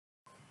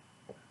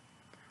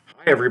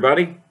Hi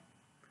everybody.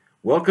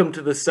 Welcome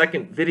to the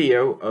second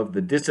video of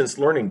the distance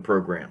learning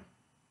program.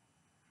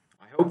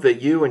 I hope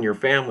that you and your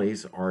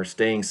families are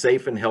staying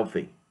safe and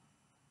healthy.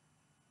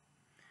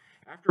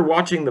 After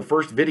watching the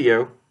first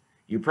video,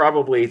 you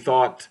probably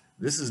thought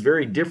this is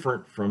very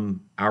different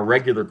from our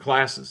regular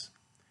classes.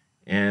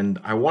 And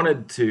I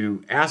wanted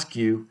to ask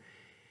you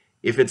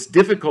if it's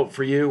difficult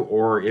for you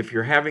or if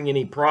you're having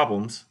any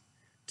problems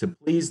to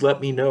please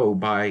let me know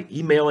by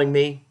emailing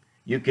me.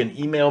 You can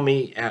email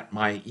me at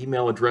my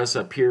email address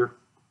up here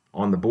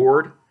on the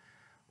board,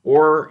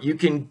 or you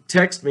can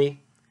text me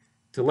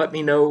to let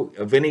me know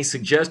of any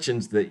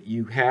suggestions that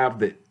you have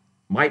that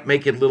might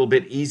make it a little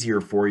bit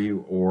easier for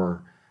you,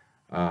 or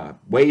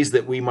ways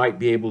that we might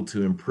be able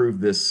to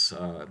improve this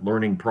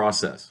learning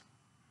process.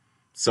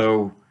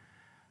 So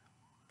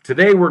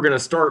today we're going to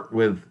start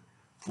with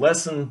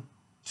lesson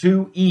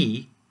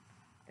 2E,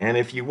 and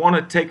if you want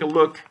to take a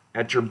look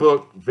at your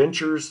book,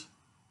 Ventures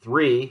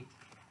 3,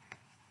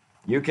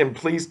 you can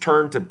please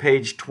turn to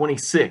page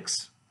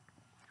 26.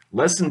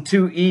 Lesson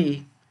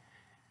 2E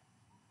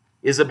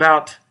is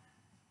about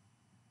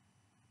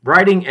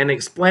writing an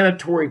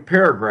explanatory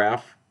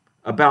paragraph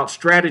about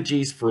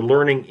strategies for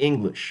learning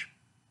English.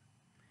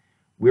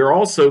 We are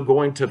also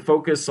going to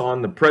focus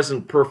on the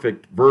present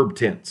perfect verb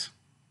tense.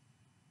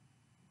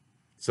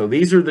 So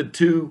these are the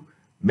two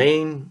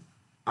main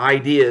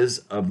ideas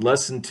of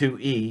lesson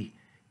 2E.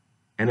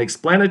 An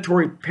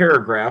explanatory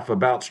paragraph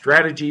about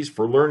strategies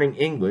for learning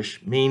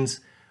English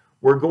means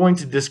we're going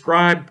to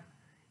describe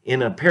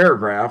in a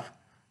paragraph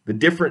the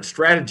different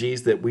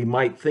strategies that we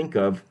might think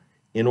of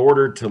in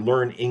order to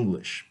learn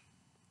English.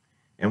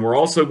 And we're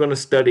also going to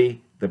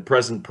study the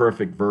present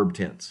perfect verb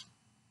tense.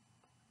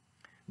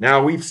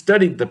 Now, we've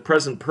studied the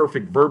present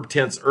perfect verb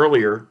tense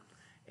earlier,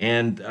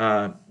 and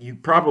you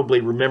probably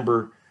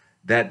remember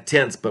that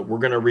tense, but we're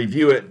going to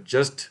review it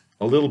just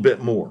a little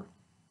bit more.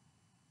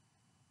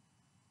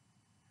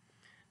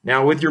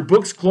 Now, with your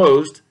books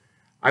closed,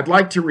 I'd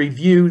like to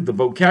review the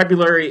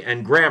vocabulary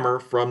and grammar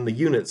from the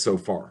unit so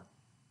far.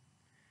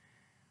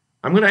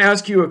 I'm going to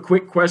ask you a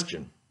quick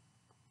question.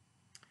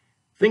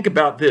 Think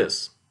about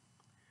this.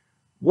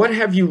 What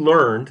have you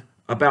learned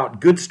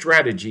about good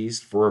strategies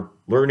for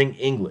learning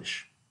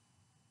English?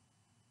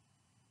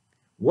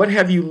 What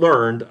have you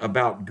learned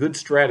about good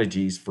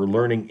strategies for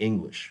learning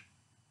English?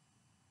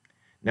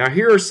 Now,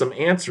 here are some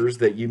answers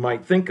that you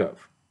might think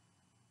of.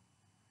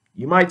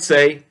 You might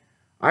say,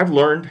 I've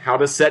learned how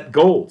to set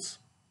goals.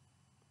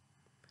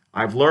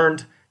 I've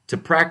learned to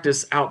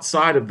practice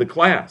outside of the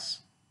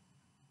class.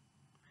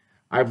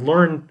 I've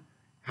learned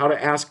how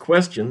to ask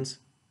questions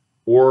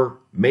or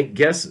make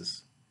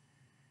guesses.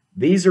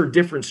 These are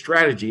different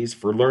strategies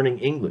for learning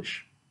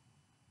English.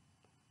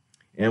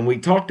 And we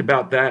talked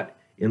about that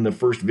in the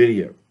first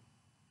video.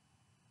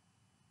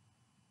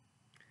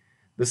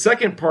 The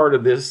second part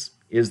of this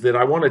is that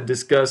I want to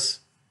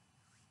discuss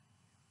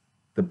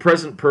the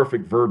present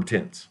perfect verb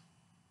tense.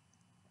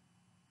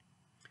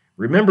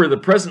 Remember, the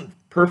present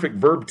perfect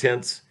verb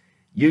tense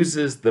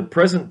uses the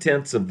present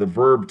tense of the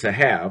verb to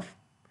have,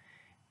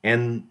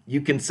 and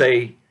you can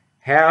say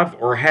have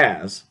or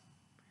has,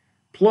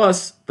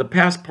 plus the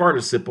past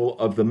participle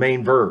of the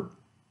main verb.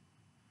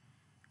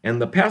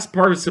 And the past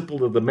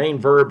participle of the main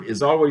verb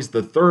is always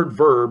the third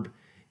verb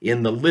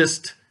in the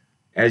list.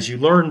 As you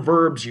learn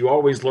verbs, you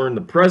always learn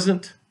the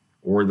present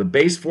or the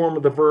base form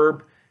of the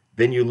verb,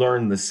 then you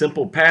learn the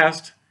simple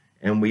past,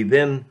 and we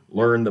then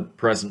learn the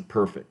present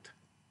perfect,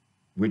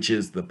 which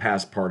is the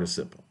past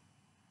participle.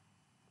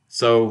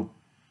 So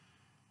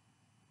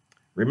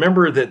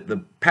remember that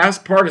the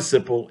past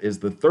participle is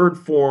the third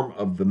form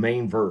of the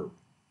main verb.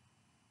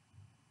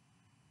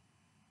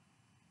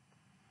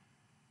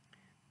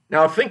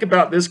 Now think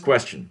about this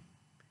question.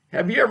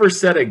 Have you ever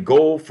set a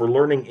goal for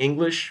learning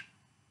English?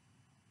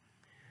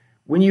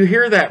 When you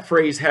hear that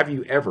phrase, have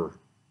you ever,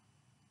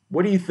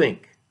 what do you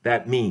think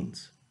that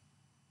means?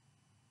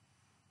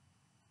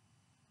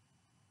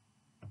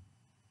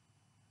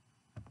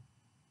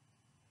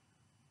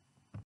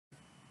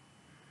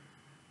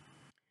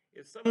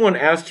 If someone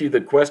asked you the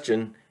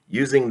question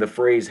using the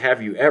phrase,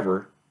 have you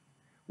ever,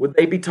 would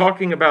they be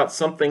talking about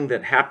something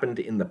that happened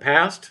in the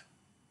past?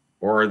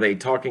 Or are they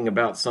talking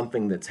about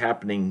something that's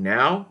happening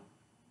now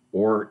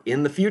or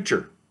in the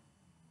future?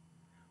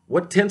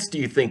 What tense do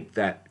you think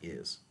that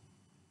is?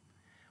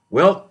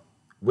 Well,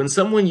 when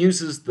someone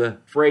uses the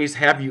phrase,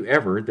 have you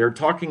ever, they're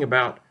talking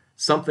about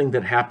something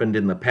that happened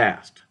in the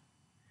past.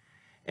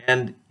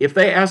 And if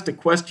they asked a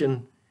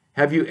question,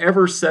 have you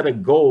ever set a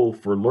goal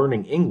for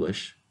learning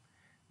English?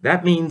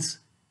 That means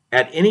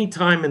at any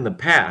time in the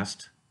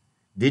past,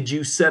 did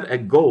you set a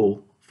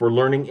goal for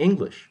learning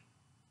English?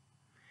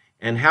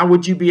 And how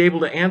would you be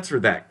able to answer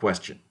that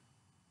question?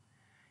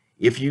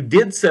 If you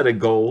did set a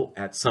goal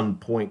at some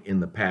point in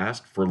the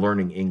past for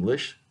learning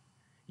English,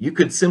 you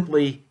could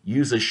simply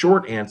use a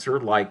short answer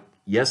like,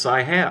 yes,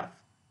 I have.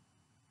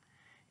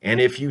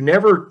 And if you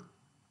never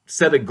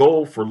set a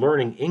goal for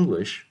learning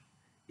English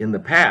in the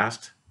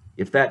past,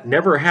 if that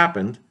never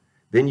happened,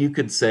 then you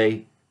could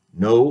say,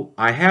 no,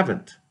 I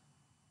haven't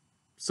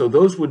So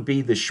those would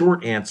be the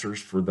short answers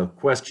for the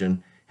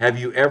question, have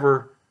you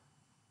ever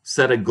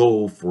set a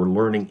goal for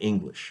learning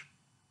English?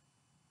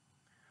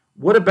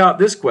 What about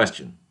this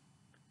question?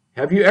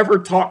 Have you ever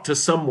talked to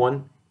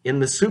someone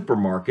in the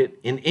supermarket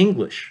in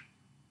English?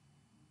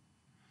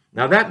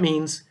 Now that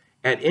means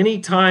at any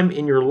time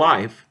in your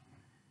life,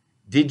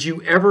 did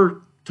you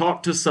ever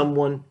talk to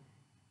someone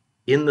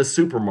in the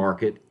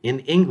supermarket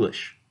in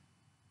English?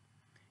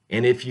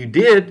 And if you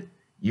did,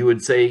 you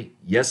would say,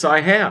 yes,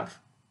 I have.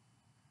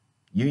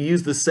 You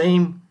use the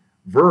same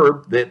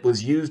verb that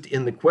was used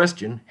in the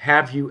question,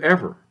 have you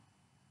ever?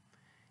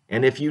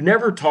 And if you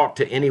never talked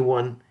to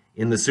anyone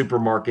in the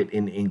supermarket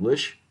in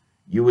English,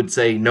 you would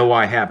say, no,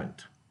 I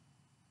haven't.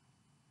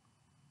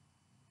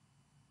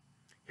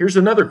 Here's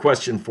another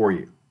question for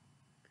you.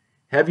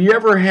 Have you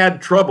ever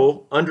had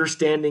trouble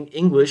understanding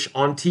English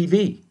on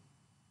TV?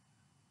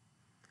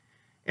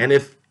 And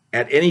if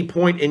at any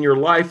point in your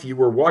life you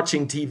were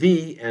watching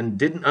TV and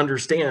didn't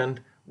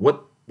understand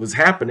what was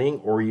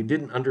happening, or you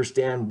didn't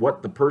understand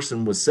what the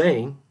person was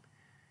saying,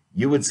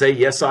 you would say,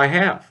 yes, I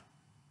have.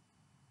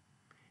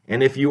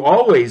 And if you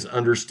always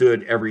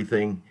understood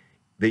everything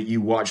that you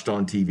watched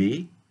on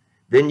TV,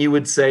 then you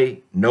would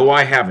say, no,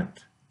 I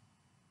haven't.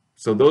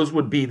 So those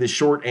would be the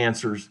short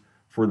answers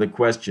for the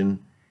question,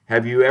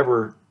 have you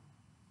ever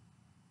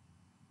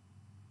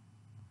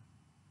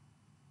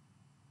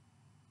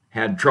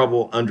had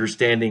trouble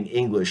understanding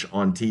English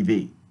on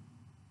TV?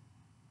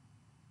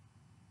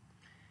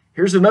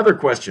 Here's another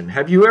question.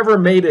 Have you ever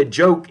made a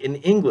joke in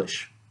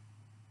English?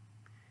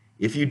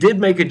 If you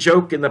did make a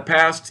joke in the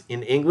past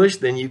in English,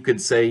 then you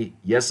could say,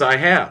 yes, I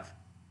have.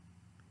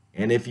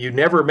 And if you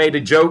never made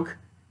a joke,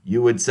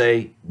 you would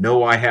say,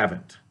 no, I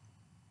haven't.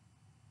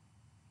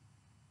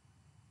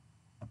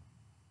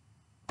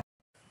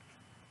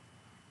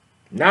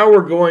 Now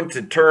we're going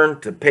to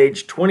turn to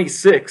page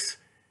 26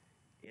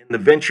 in the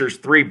Ventures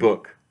 3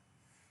 book,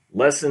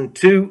 Lesson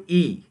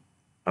 2E,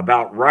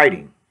 about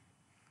writing.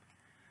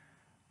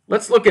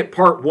 Let's look at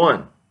part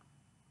 1,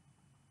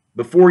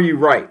 before you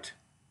write.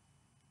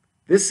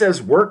 This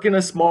says work in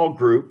a small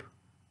group,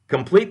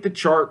 complete the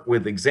chart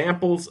with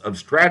examples of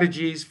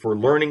strategies for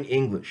learning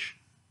English.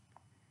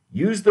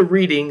 Use the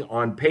reading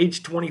on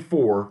page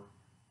 24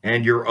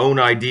 and your own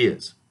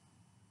ideas.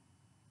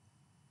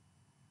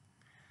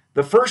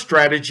 The first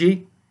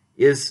strategy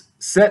is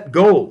set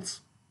goals.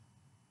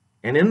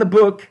 And in the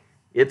book,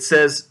 it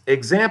says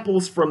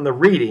examples from the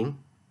reading.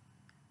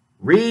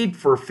 Read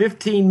for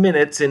 15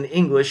 minutes in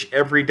English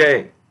every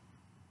day.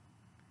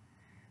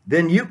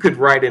 Then you could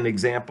write an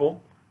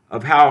example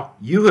of how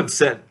you have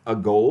set a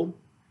goal.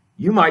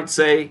 You might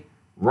say,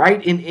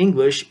 write in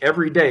English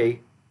every day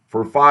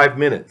for 5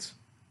 minutes.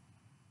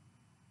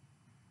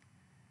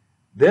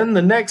 Then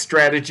the next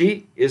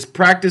strategy is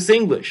practice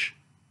English.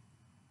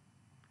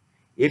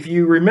 If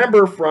you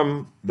remember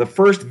from the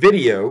first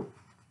video,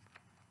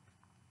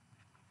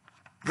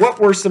 what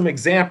were some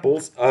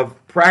examples of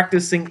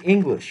practicing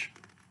English?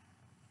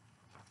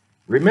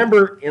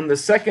 Remember in the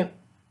second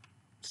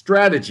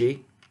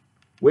strategy,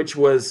 which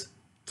was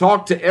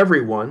talk to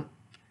everyone,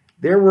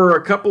 there were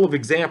a couple of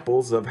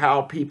examples of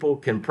how people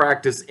can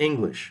practice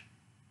English.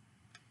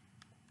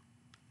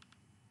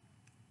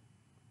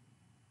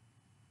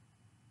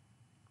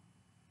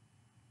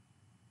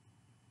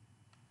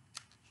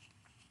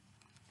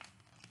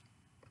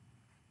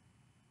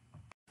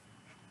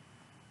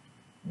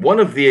 One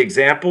of the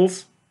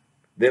examples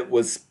that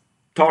was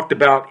talked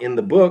about in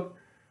the book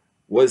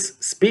was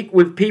speak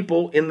with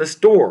people in the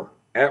store,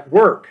 at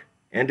work,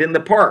 and in the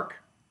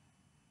park.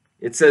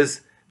 It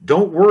says,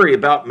 don't worry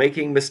about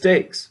making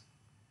mistakes.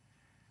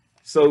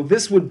 So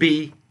this would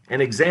be an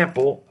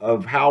example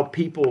of how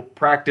people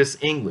practice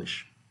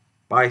English,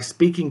 by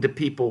speaking to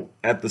people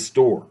at the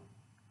store.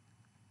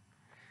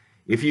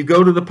 If you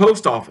go to the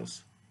post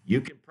office,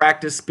 you can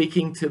practice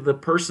speaking to the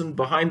person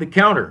behind the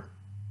counter.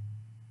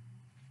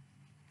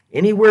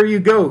 Anywhere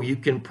you go, you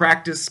can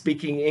practice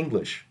speaking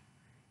English,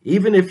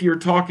 even if you're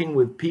talking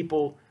with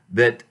people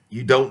that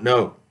you don't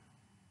know.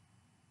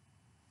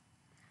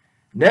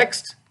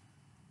 Next,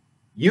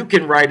 you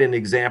can write an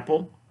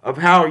example of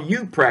how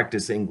you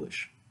practice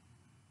English.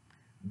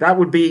 That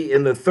would be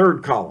in the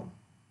third column.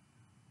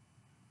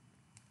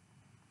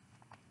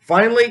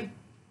 Finally,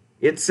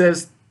 it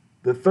says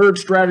the third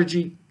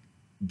strategy,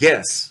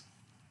 guess.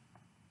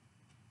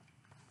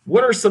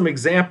 What are some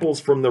examples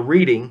from the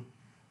reading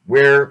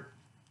where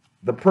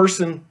the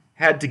person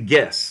had to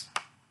guess?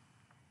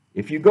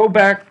 If you go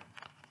back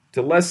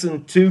to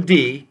lesson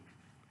 2D,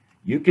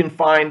 you can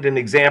find an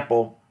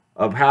example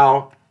of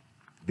how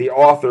the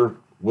author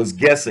was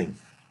guessing.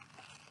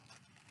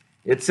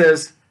 It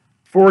says,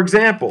 for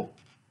example,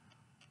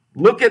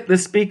 look at the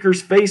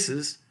speaker's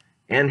faces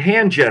and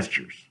hand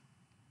gestures,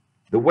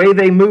 the way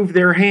they move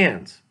their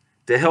hands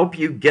to help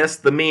you guess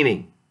the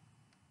meaning.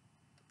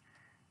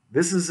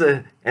 This is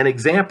an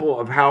example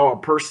of how a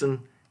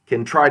person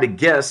can try to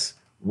guess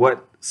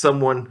what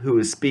someone who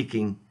is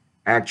speaking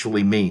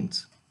actually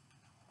means.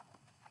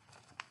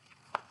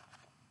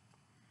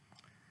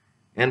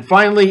 And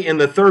finally, in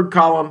the third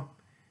column,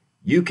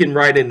 you can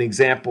write an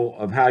example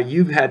of how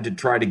you've had to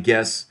try to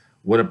guess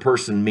what a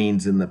person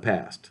means in the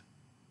past.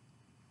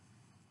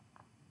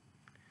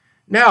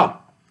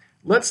 Now,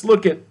 let's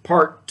look at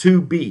part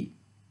 2B.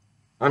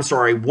 I'm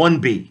sorry,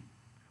 1B,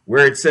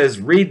 where it says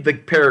read the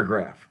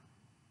paragraph.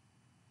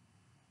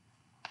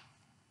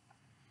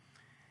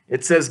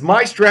 It says,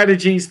 my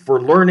strategies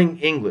for learning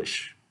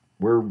English.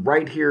 We're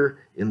right here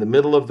in the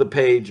middle of the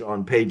page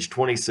on page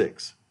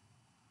 26.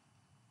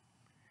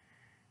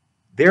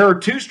 There are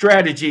 2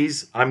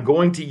 strategies I'm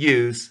going to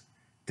use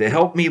to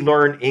help me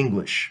learn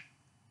English.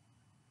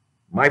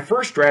 My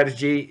first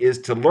strategy is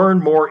to learn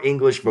more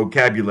English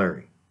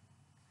vocabulary.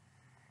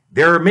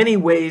 There are many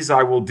ways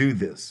I will do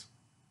this.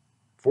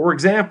 For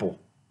example,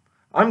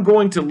 I'm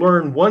going to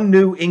learn 1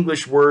 new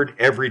English word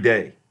every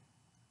day.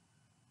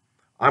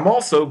 I'm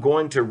also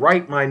going to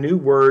write my new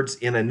words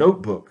in a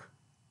notebook.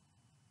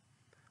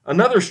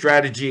 Another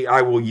strategy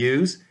I will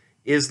use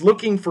is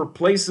looking for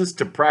places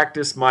to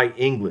practice my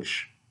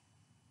English.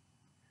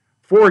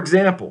 For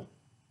example,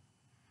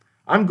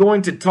 I'm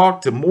going to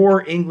talk to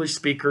more English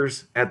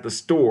speakers at the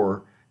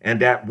store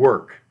and at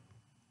work.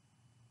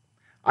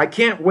 I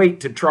can't wait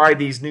to try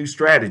these new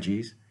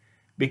strategies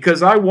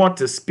because I want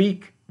to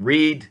speak,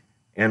 read,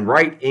 and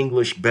write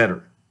English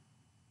better.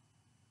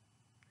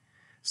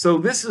 So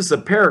this is a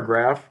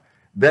paragraph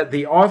that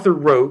the author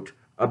wrote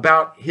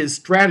about his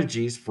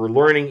strategies for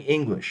learning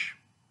English.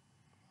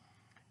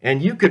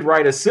 And you could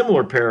write a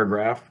similar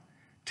paragraph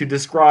to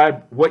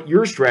describe what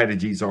your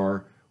strategies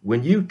are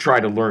when you try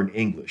to learn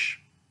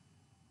English.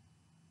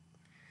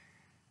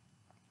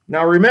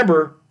 Now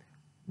remember,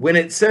 when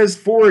it says,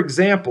 for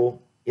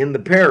example, in the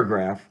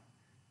paragraph,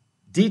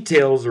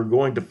 details are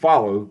going to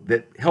follow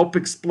that help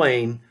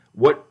explain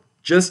what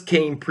just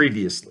came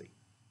previously.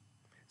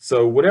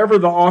 So whatever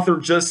the author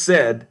just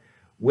said,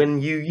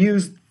 when you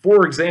use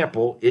for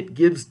example, it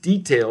gives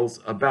details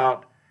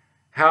about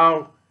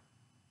how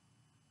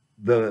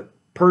the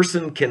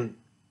person can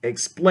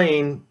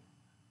explain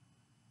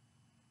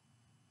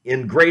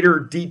in greater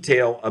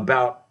detail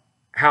about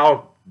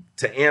how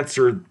to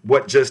answer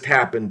what just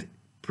happened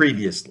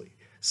previously.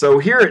 So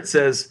here it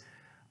says,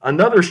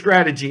 another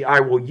strategy I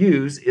will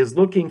use is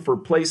looking for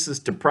places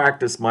to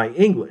practice my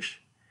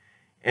English.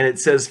 And it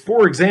says,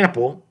 for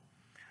example,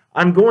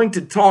 I'm going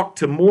to talk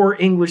to more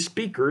English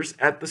speakers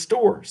at the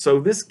store. So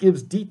this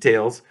gives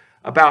details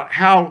about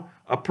how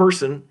a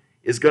person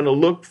is going to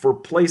look for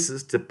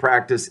places to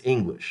practice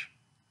English.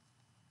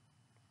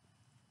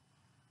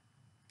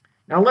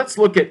 Now let's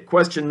look at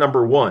question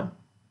number 1.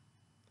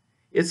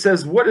 It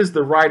says, what is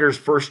the writer's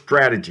first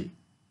strategy?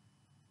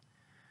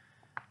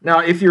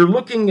 Now, if you're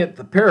looking at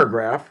the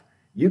paragraph,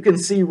 you can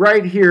see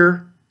right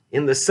here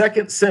in the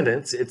second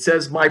sentence, it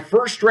says, my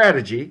first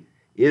strategy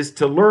is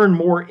to learn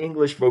more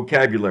English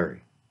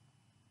vocabulary.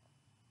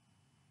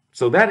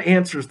 So that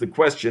answers the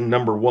question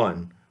number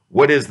 1.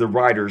 What is the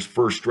writer's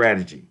first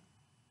strategy?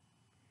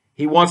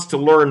 He wants to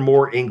learn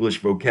more English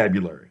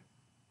vocabulary.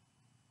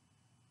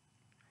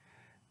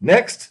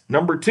 Next,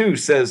 number 2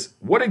 says,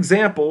 what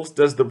examples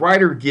does the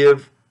writer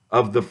give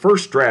of the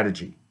first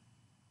strategy?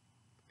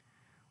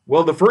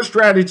 Well, the first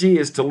strategy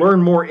is to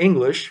learn more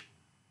English,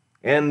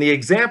 and the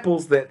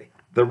examples that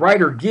the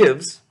writer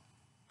gives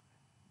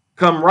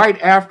come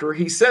right after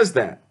he says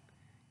that.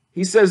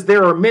 He says,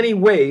 there are many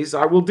ways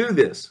I will do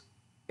this.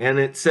 And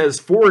it says,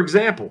 for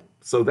example,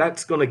 so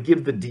that's going to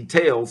give the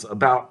details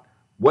about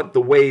what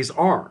the ways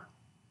are.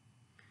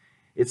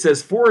 It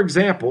says, for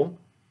example,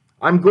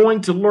 I'm going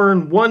to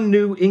learn 1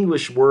 new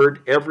English word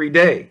every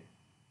day.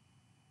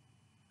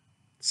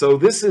 So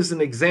this is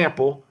an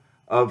example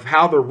of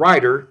how the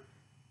writer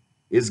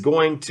is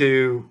going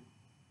to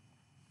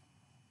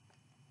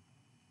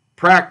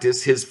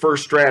practice his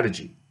first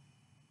strategy.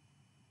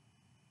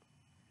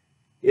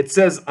 It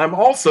says, I'm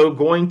also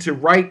going to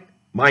write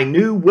my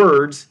new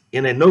words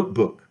in a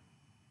notebook.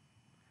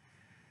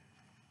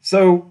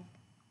 So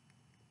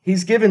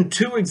he's given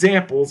 2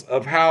 examples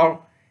of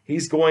how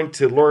he's going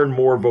to learn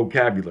more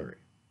vocabulary.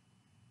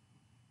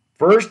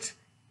 First,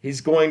 he's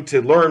going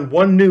to learn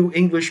 1 new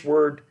English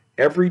word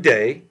every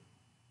day.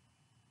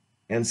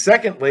 And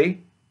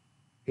secondly,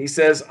 he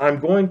says,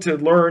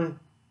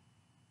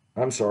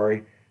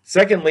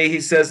 Secondly,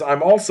 he says,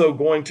 I'm also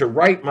going to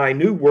write my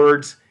new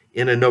words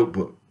in a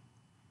notebook.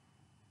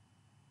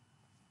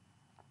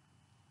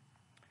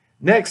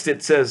 Next,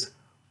 it says,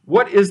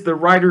 what is the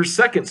writer's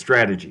second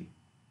strategy?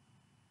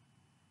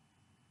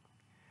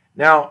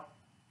 Now,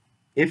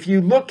 if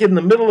you look in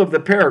the middle of the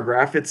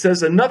paragraph, it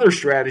says another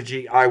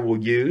strategy I will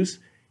use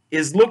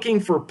is looking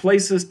for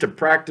places to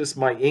practice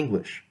my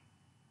English.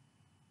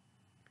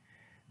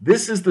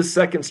 This is the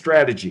second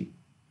strategy.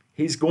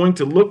 He's going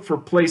to look for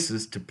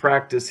places to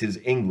practice his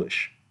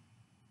English.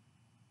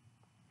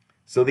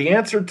 So the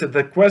answer to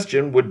the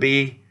question would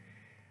be,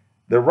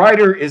 the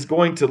writer is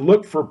going to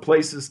look for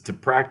places to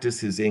practice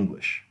his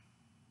English.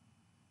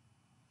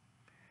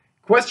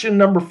 Question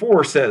number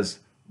 4 says,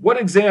 what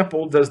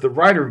example does the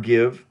writer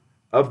give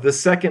of the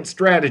second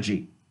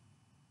strategy?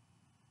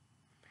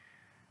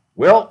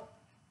 Well,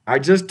 I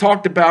just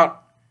talked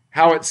about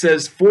how it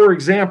says, for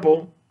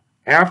example,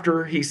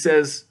 after he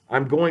says,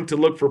 I'm going to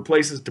look for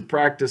places to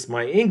practice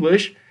my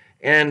English,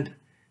 and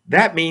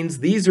that means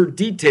these are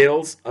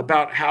details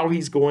about how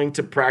he's going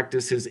to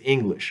practice his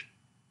English.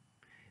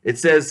 It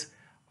says,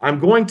 I'm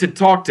going to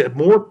talk to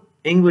more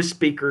English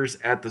speakers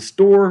at the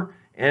store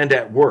and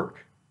at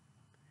work.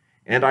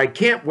 And I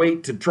can't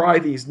wait to try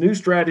these new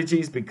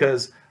strategies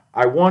because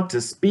I want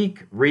to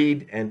speak,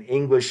 read,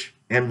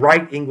 and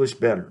write English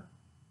better.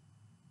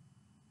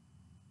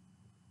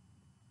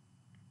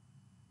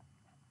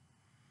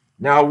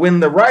 Now, when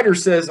the writer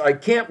says, I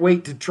can't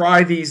wait to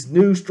try these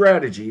new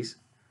strategies,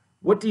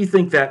 what do you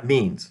think that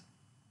means?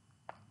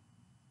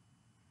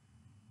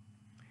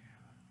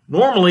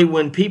 Normally,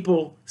 when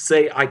people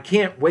say, I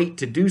can't wait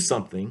to do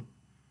something,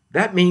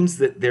 that means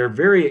that they're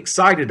very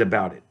excited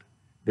about it.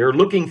 They're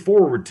looking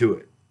forward to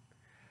it.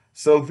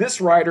 So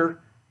this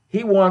writer,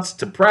 he wants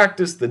to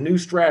practice the new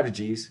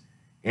strategies,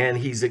 and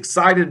he's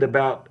excited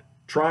about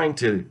trying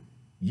to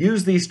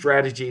use these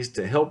strategies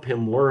to help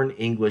him learn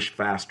English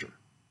faster.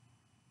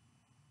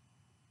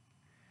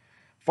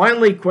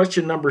 Finally,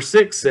 question number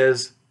 6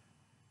 says,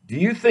 do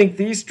you think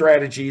these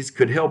strategies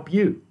could help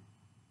you?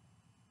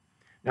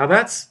 Now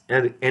that's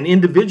an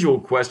individual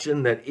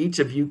question that each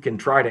of you can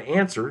try to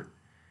answer.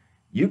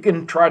 You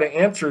can try to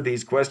answer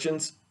these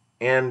questions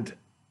and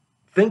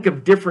think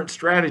of different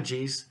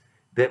strategies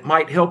that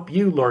might help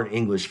you learn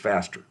English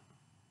faster.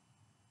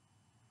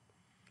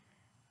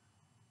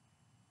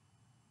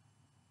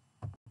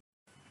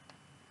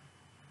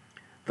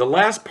 The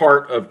last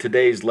part of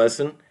today's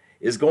lesson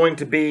is going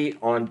to be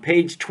on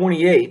page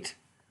 28,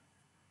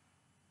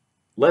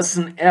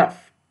 Lesson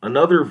F,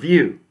 Another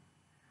View.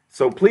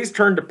 So please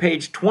turn to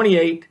page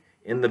 28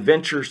 in the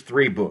Ventures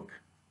 3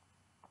 book.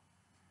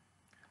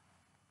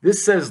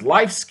 This says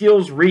Life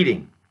Skills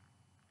Reading,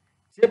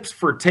 Tips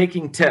for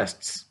Taking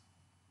Tests.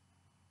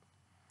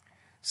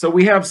 So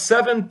we have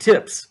 7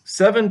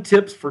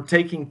 tips for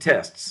taking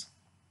tests.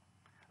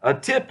 A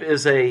tip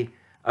is a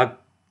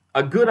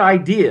good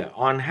idea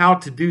on how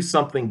to do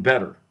something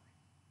better.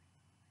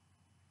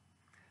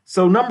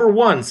 So number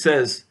 1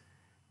 says,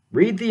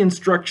 read the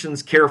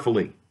instructions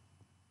carefully.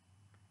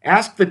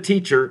 Ask the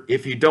teacher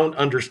if you don't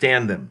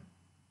understand them.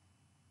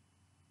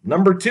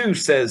 Number 2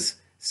 says,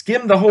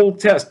 skim the whole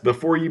test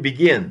before you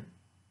begin.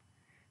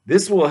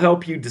 This will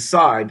help you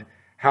decide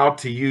how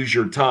to use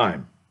your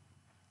time.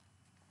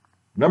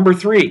 Number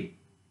 3,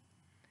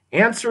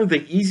 answer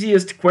the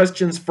easiest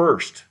questions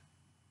first.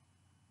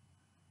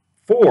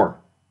 4,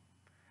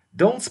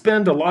 don't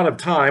spend a lot of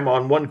time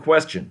on one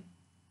question.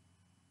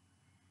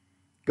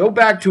 Go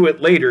back to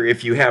it later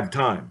if you have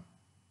time.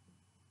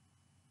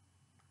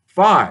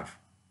 5,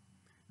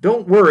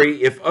 don't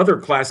worry if other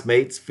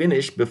classmates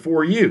finish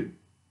before you.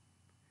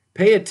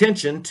 Pay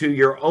attention to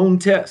your own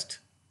test.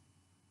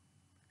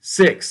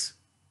 6,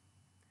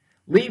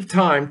 leave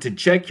time to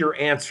check your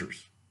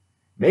answers.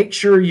 Make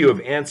sure you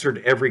have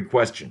answered every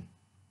question.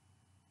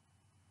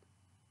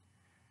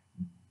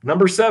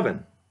 Number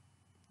 7,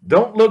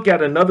 don't look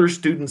at another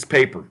student's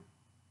paper.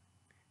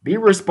 Be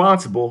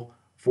responsible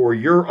for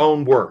your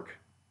own work.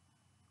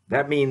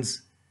 That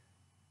means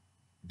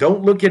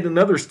don't look at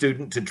another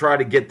student to try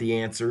to get the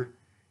answer.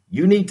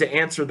 You need to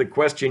answer the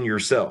question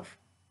yourself.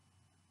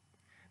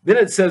 Then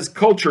it says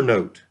culture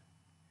note.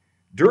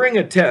 During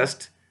a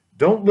test,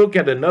 don't look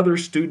at another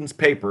student's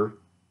paper,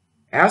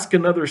 ask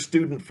another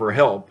student for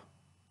help,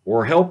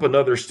 or help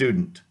another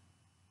student.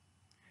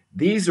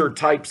 These are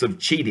types of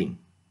cheating.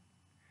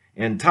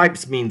 And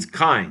types means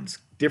kinds,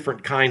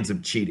 different kinds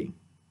of cheating.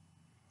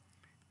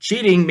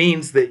 Cheating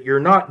means that you're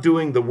not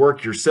doing the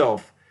work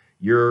yourself.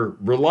 You're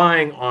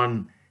relying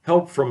on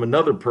help from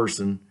another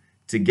person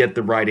to get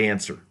the right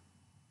answer.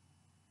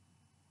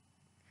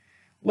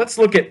 Let's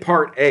look at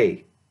part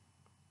A.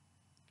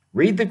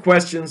 Read the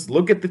questions,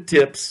 look at the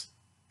tips,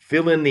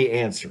 fill in the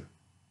answer.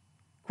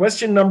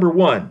 Question number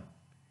 1.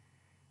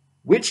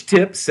 Which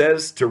tip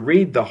says to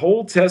read the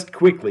whole test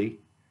quickly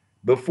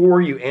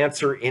before you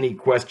answer any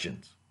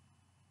questions?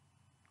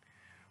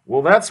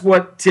 Well, that's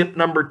what tip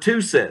number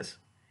 2 says.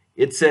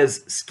 It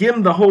says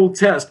skim the whole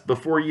test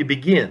before you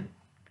begin.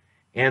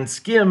 And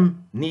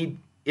skim,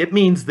 it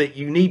means that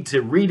you need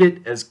to read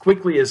it as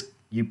quickly as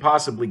you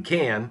possibly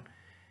can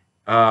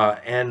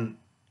and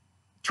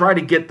try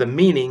to get the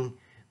meaning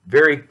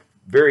very,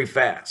 very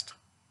fast.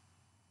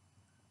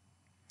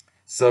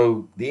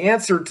 So the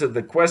answer to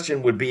the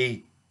question would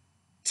be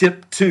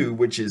tip 2,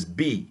 which is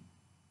B.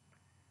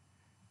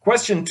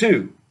 Question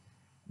 2,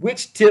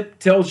 which tip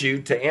tells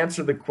you to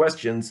answer the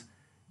questions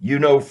you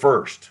know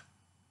first?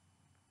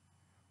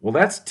 Well,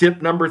 that's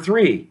tip number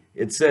 3.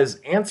 It says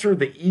answer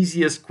the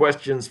easiest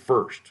questions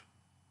first.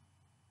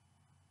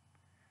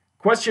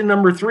 Question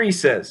number 3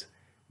 says,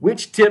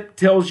 which tip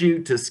tells you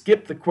to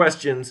skip the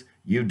questions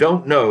you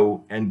don't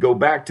know and go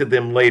back to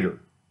them later?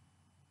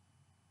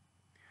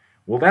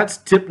 Well, that's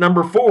tip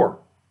number 4.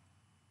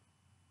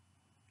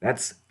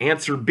 That's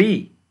answer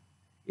B.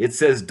 It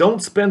says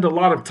don't spend a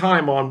lot of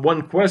time on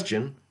one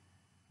question.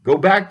 Go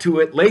back to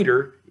it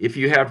later if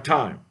you have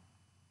time.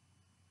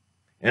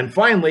 And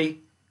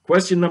finally,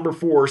 Question number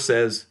 4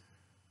 says,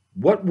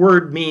 what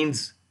word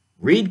means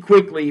read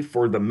quickly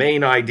for the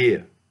main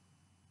idea?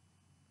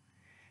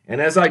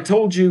 And as I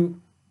told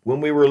you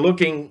when we were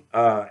looking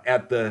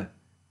at the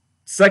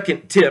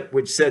second tip,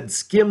 which said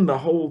skim the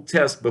whole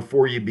test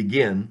before you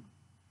begin,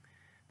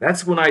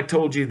 that's when I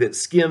told you that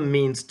skim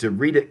means to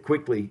read it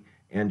quickly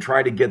and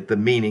try to get the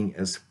meaning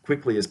as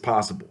quickly as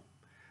possible.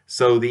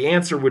 So the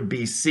answer would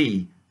be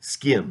C,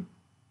 skim.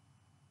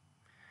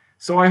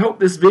 So I hope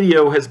this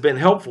video has been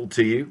helpful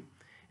to you.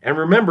 And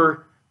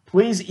remember,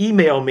 please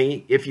email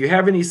me if you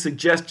have any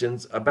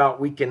suggestions about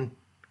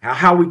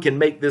how we can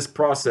make this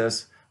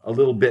process a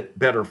little bit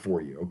better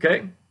for you,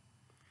 okay?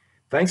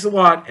 Thanks a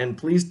lot, and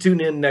please tune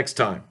in next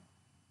time.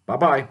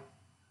 Bye-bye.